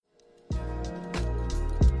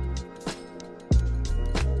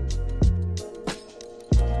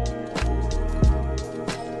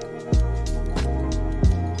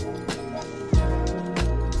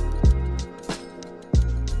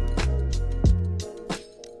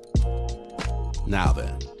Now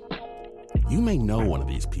then, you may know one of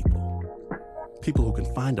these people. People who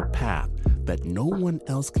can find a path that no one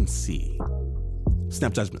else can see.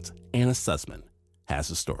 Snap Judgment's Anna Sussman has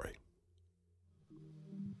the story.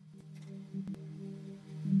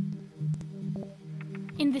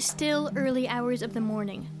 In the still early hours of the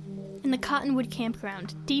morning, in the Cottonwood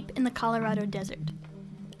campground deep in the Colorado desert,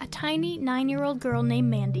 a tiny 9-year-old girl named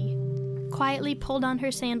Mandy quietly pulled on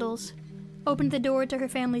her sandals, opened the door to her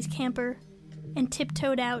family's camper, and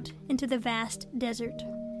tiptoed out into the vast desert.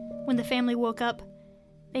 When the family woke up,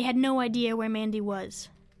 they had no idea where Mandy was.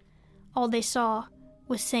 All they saw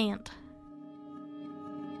was sand.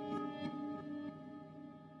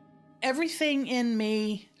 Everything in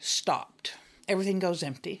me stopped. Everything goes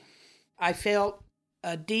empty. I felt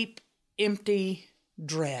a deep, empty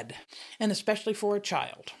dread, and especially for a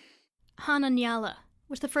child. Hannah Nyala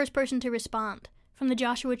was the first person to respond from the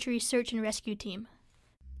Joshua Tree Search and Rescue Team.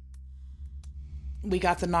 We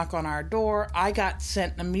got the knock on our door. I got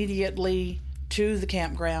sent immediately to the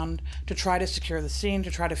campground to try to secure the scene,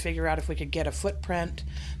 to try to figure out if we could get a footprint,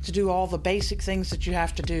 to do all the basic things that you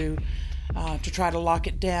have to do to try to lock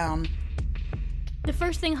it down. The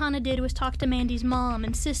first thing Hannah did was talk to Mandy's mom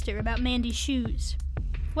and sister about Mandy's shoes.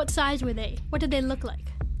 What size were they? What did they look like?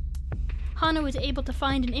 Hannah was able to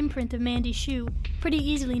find an imprint of Mandy's shoe pretty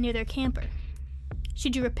easily near their camper. She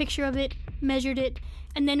drew a picture of it, measured it,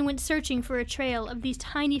 and then went searching for a trail of these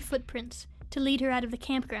tiny footprints to lead her out of the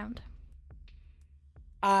campground.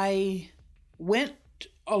 I went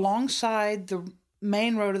alongside the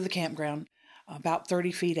main road of the campground, about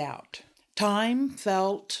 30 feet out. Time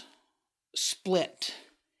felt split.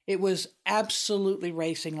 It was absolutely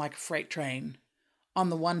racing like a freight train. On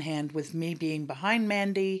the one hand, with me being behind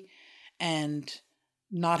Mandy and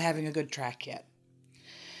not having a good track yet.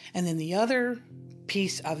 And then the other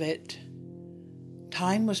piece of it,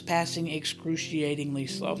 time was passing excruciatingly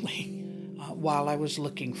slowly while I was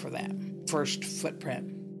looking for that first footprint.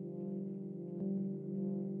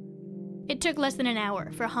 It took less than an hour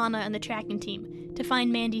for Hannah and the tracking team to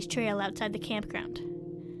find Mandy's trail outside the campground.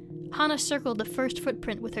 Hannah circled the first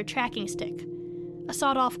footprint with her tracking stick, a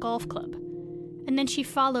sawed-off golf club, and then she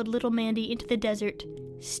followed little Mandy into the desert,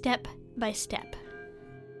 step by step.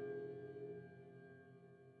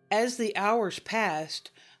 As the hours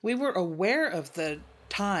passed, we were aware of the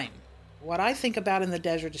time. What I think about in the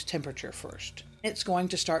desert is temperature first. It's going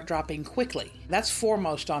to start dropping quickly. That's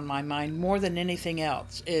foremost on my mind more than anything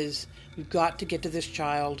else, is we've got to get to this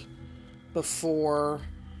child before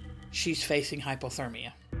she's facing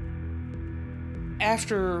hypothermia.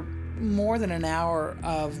 After more than an hour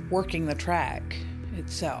of working the track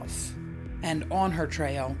itself and on her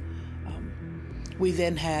trail, we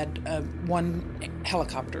then had one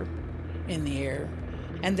helicopter in the air,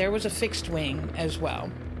 and there was a fixed wing as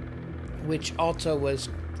well, which also was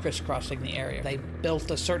crisscrossing the area. They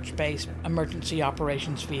built a search base, emergency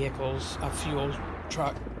operations vehicles, a fuel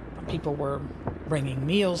truck. People were bringing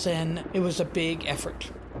meals in. It was a big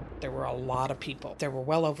effort. There were a lot of people. There were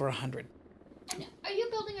well over 100. Are you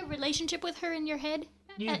building a relationship with her in your head?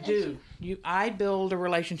 You do. I build a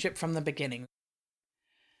relationship from the beginning.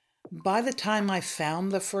 By the time I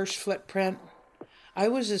found the first footprint, I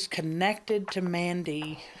was as connected to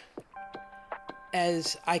Mandy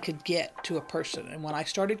as I could get to a person. And when I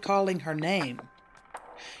started calling her name,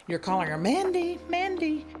 you're calling her Mandy,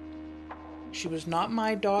 Mandy. She was not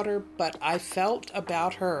my daughter, but I felt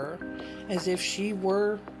about her as if she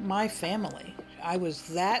were my family. I was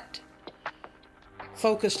that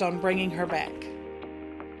focused on bringing her back.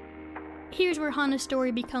 Here's where Hannah's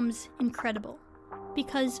story becomes incredible,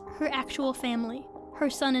 because her actual family, her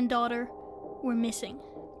son and daughter, were missing.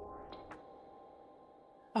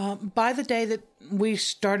 By the day that we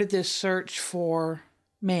started this search for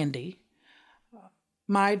Mandy,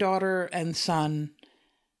 my daughter and son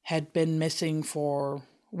had been missing for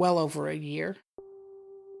well over a year.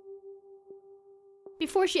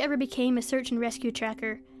 Before she ever became a search and rescue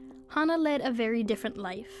tracker, Hannah led a very different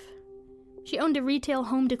life. She owned a retail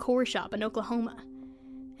home decor shop in Oklahoma,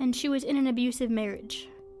 and she was in an abusive marriage.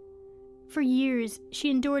 For years, she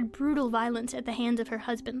endured brutal violence at the hands of her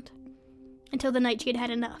husband, until the night she had had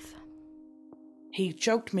enough. He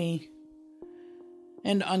choked me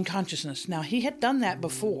into unconsciousness. Now, he had done that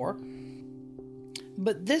before,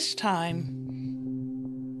 but this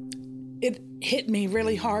time, it hit me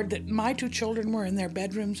really hard that my 2 children were in their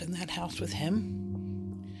bedrooms in that house with him,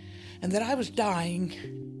 and that I was dying,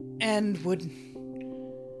 and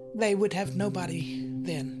they would have nobody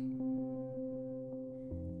then.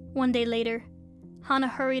 One day later, Hannah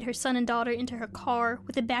hurried her son and daughter into her car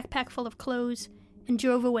with a backpack full of clothes and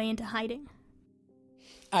drove away into hiding.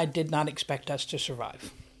 I did not expect us to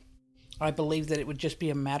survive. I believed that it would just be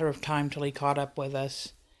a matter of time till he caught up with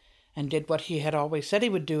us and did what he had always said he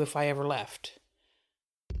would do if I ever left.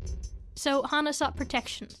 So Hannah sought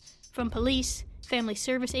protection from police, family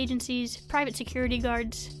service agencies, private security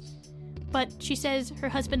guards. But she says her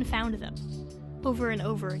husband found them over and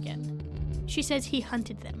over again. She says he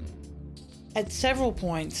hunted them. At several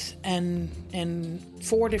points, and in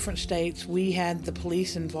 4 different states, we had the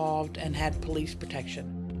police involved and had police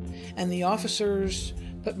protection. And the officers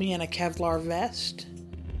put me in a Kevlar vest,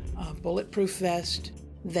 a bulletproof vest.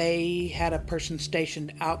 They had a person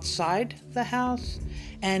stationed outside the house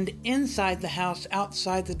and inside the house,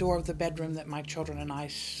 outside the door of the bedroom that my children and I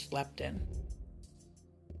slept in.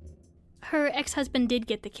 Her ex-husband did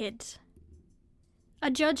get the kids.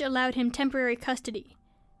 A judge allowed him temporary custody.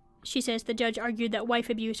 She says the judge argued that wife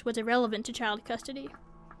abuse was irrelevant to child custody.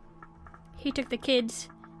 He took the kids,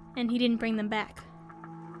 and he didn't bring them back.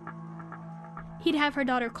 He'd have her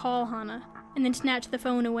daughter call Hannah, and then snatch the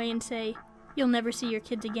phone away and say, "You'll never see your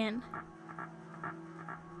kids again."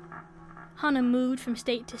 Hannah moved from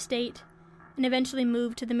state to state, and eventually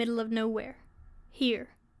moved to the middle of nowhere, here,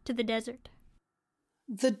 to the desert.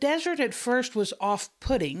 The desert at first was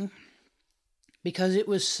off-putting because it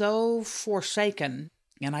was so forsaken,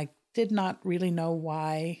 and I did not really know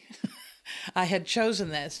why I had chosen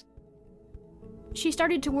this. She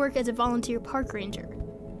started to work as a volunteer park ranger,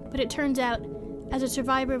 but it turns out, as a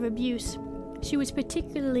survivor of abuse, she was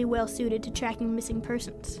particularly well suited to tracking missing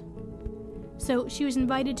persons. So she was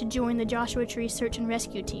invited to join the Joshua Tree search and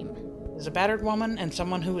rescue team. As a battered woman and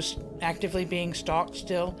someone who was actively being stalked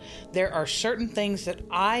still, there are certain things that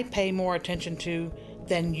I pay more attention to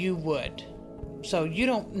than you would. So you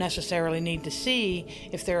don't necessarily need to see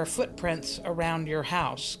if there are footprints around your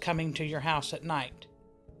house, coming to your house at night.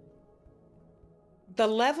 The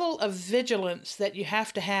level of vigilance that you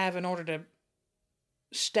have to have in order to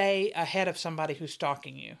stay ahead of somebody who's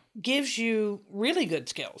stalking you gives you really good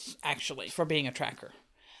skills, actually, for being a tracker.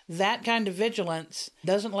 That kind of vigilance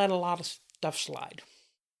doesn't let a lot of stuff slide.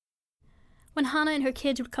 When Hannah and her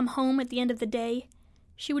kids would come home at the end of the day,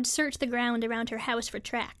 she would search the ground around her house for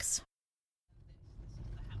tracks.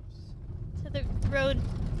 So the road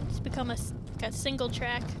has become a single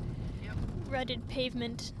track, rutted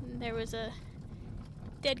pavement, and there was a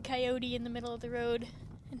dead coyote in the middle of the road,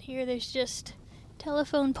 and here there's just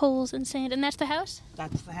telephone poles and sand. And that's the house?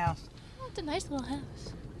 That's the house. Oh, it's a nice little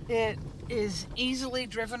house. It is easily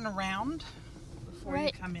driven around before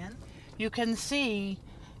you come in. You can see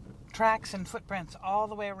tracks and footprints all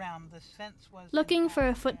the way around. This fence was... Looking for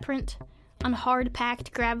a footprint on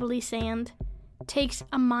hard-packed, gravelly sand takes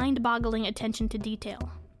a mind-boggling attention to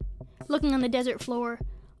detail. Looking on the desert floor,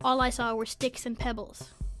 all I saw were sticks and pebbles.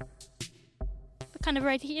 But kind of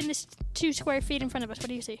right in this 2 square feet in front of us, what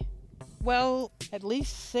do you see? Well, at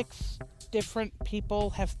least 6 different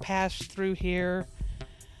people have passed through here.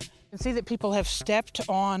 You can see that people have stepped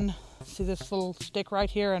on, see this little stick right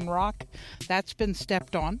here and rock? That's been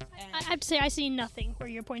stepped on. I have to say I see nothing where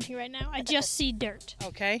you're pointing right now. I just see dirt.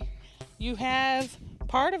 Okay. You have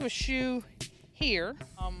part of a shoe here,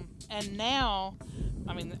 and now,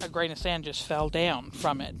 a grain of sand just fell down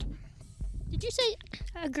from it. Did you say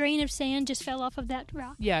a grain of sand just fell off of that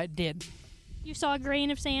rock? Yeah, it did. You saw a grain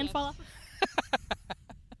of sand fall off?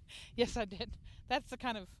 Yes, I did. That's the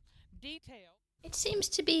kind of detail. It seems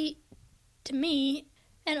to be, to me,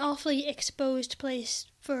 an awfully exposed place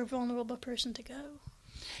for a vulnerable person to go.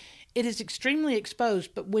 It is extremely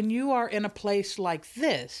exposed, but when you are in a place like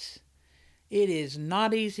this, it is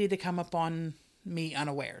not easy to come upon me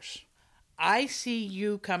unawares. I see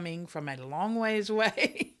you coming from a long ways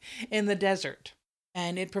away in the desert,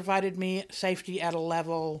 and it provided me safety at a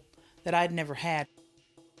level that I'd never had.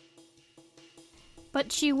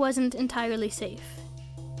 But she wasn't entirely safe.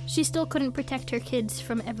 She still couldn't protect her kids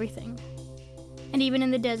from everything. And even in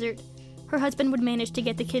the desert, her husband would manage to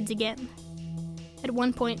get the kids again. At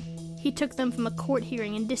one point, he took them from a court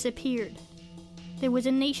hearing and disappeared. There was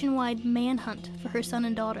a nationwide manhunt for her son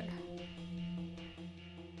and daughter.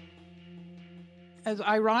 As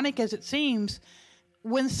ironic as it seems,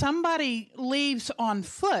 when somebody leaves on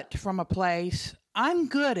foot from a place, I'm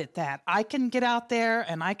good at that. I can get out there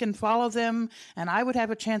and I can follow them, and I would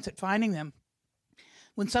have a chance at finding them.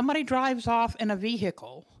 When somebody drives off in a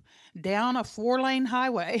vehicle down a 4-lane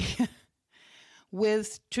highway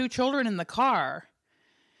with 2 children in the car,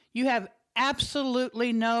 you have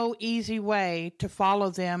absolutely no easy way to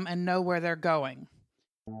follow them and know where they're going.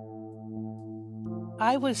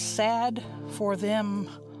 I was sad for them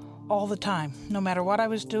all the time. No matter what I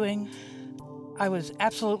was doing, I was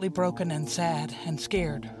absolutely broken and sad and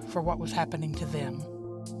scared for what was happening to them.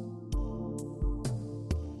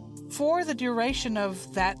 For the duration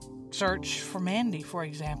of that search for Mandy, for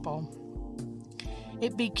example,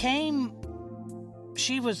 it became,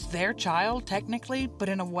 she was their child technically, but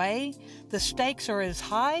in a way, the stakes are as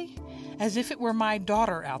high as if it were my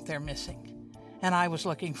daughter out there missing, and I was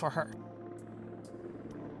looking for her.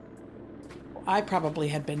 I probably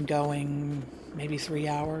had been going maybe 3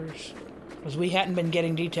 hours, because we hadn't been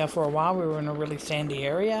getting detail for a while. We were in a really sandy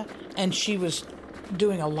area, and she was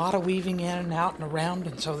doing a lot of weaving in and out and around,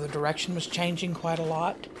 and so the direction was changing quite a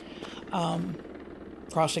lot,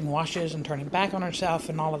 crossing washes and turning back on herself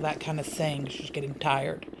and all of that kind of thing. She was getting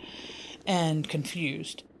tired and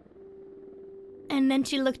confused. And then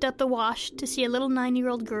she looked up the wash to see a little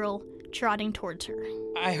 9-year-old girl trotting towards her.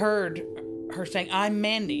 I heard her saying, "I'm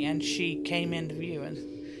Mandy," and she came into view, and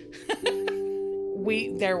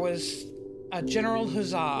there was a general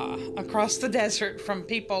huzzah across the desert from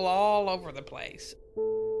people all over the place.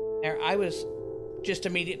 I was just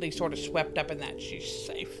immediately sort of swept up in that. She's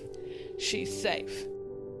safe. She's safe.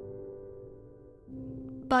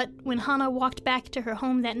 But when Hannah walked back to her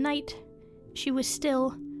home that night, she was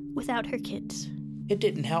still without her kids. It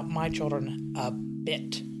didn't help my children a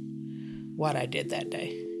bit what I did that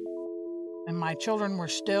day. And my children were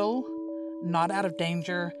still not out of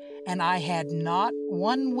danger, and I had not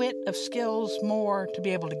one whit of skills more to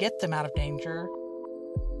be able to get them out of danger.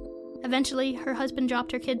 Eventually, her husband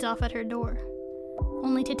dropped her kids off at her door,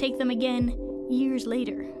 only to take them again years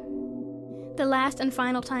later. The last and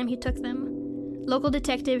final time he took them, local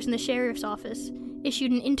detectives in the sheriff's office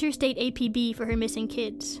issued an interstate APB for her missing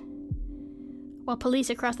kids. While police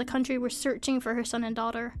across the country were searching for her son and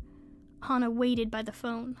daughter, Hannah waited by the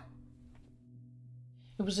phone.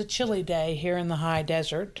 It was a chilly day here in the high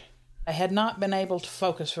desert. I had not been able to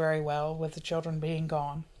focus very well with the children being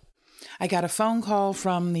gone. I got a phone call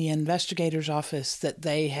from the investigator's office that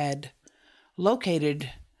they had located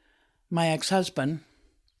my ex-husband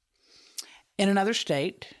in another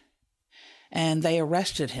state, and they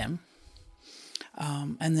arrested him,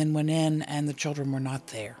 and then went in, and the children were not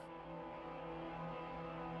there.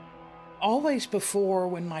 Always before,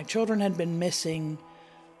 when my children had been missing,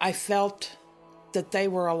 I felt that they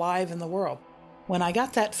were alive in the world. When I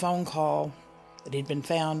got that phone call that he'd been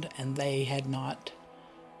found and they had not,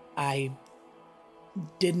 I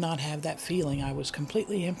did not have that feeling. I was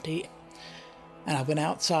completely empty. And I went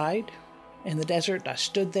outside in the desert. I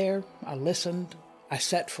stood there. I listened. I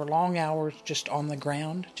sat for long hours just on the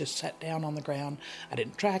ground, just sat down on the ground. I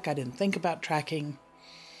didn't track. I didn't think about tracking.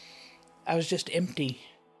 I was just empty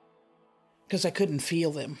because I couldn't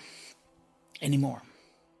feel them anymore.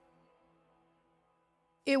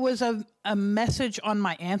 It was a message on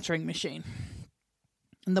my answering machine.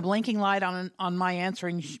 And the blinking light on my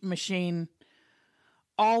answering machine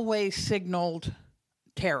always signaled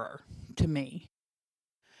terror to me.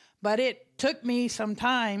 But it took me some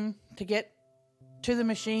time to get to the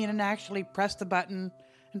machine and actually press the button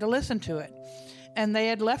and to listen to it. And they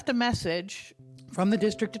had left a message from the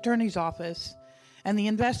district attorney's office and the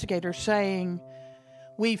investigator saying,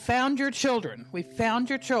 "We found your children. We found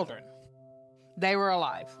your children. They were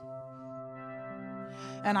alive."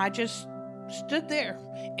 And I just stood there,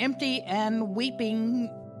 empty and weeping.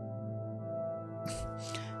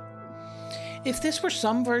 If this were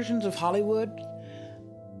some versions of Hollywood,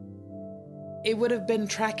 it would have been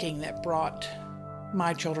tracking that brought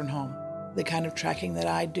my children home. The kind of tracking that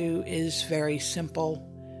I do is very simple,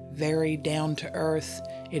 very down to earth.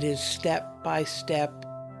 It is step by step,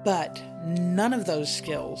 but none of those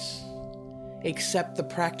skills, except the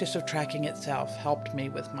practice of tracking itself, helped me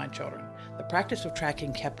with my children. The practice of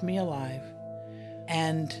tracking kept me alive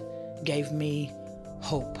and gave me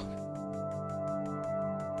hope.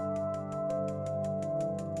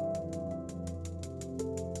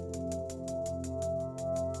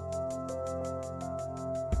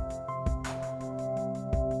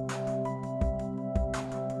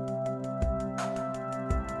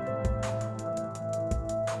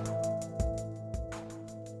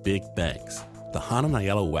 Big thanks to Hannah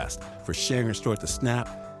Nayelo West for sharing her story at the Snap.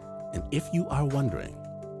 And if you are wondering,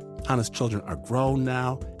 Hannah's children are grown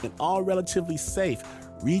now and all relatively safe.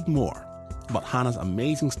 Read more about Hannah's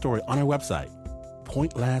amazing story on our website,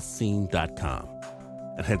 pointlastSeen.com.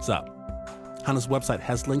 And heads up, Hannah's website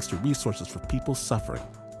has links to resources for people suffering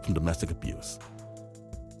from domestic abuse.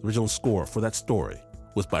 The original score for that story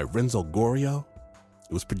was by Renzo Gorio.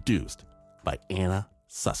 It was produced by Anna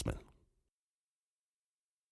Sussman.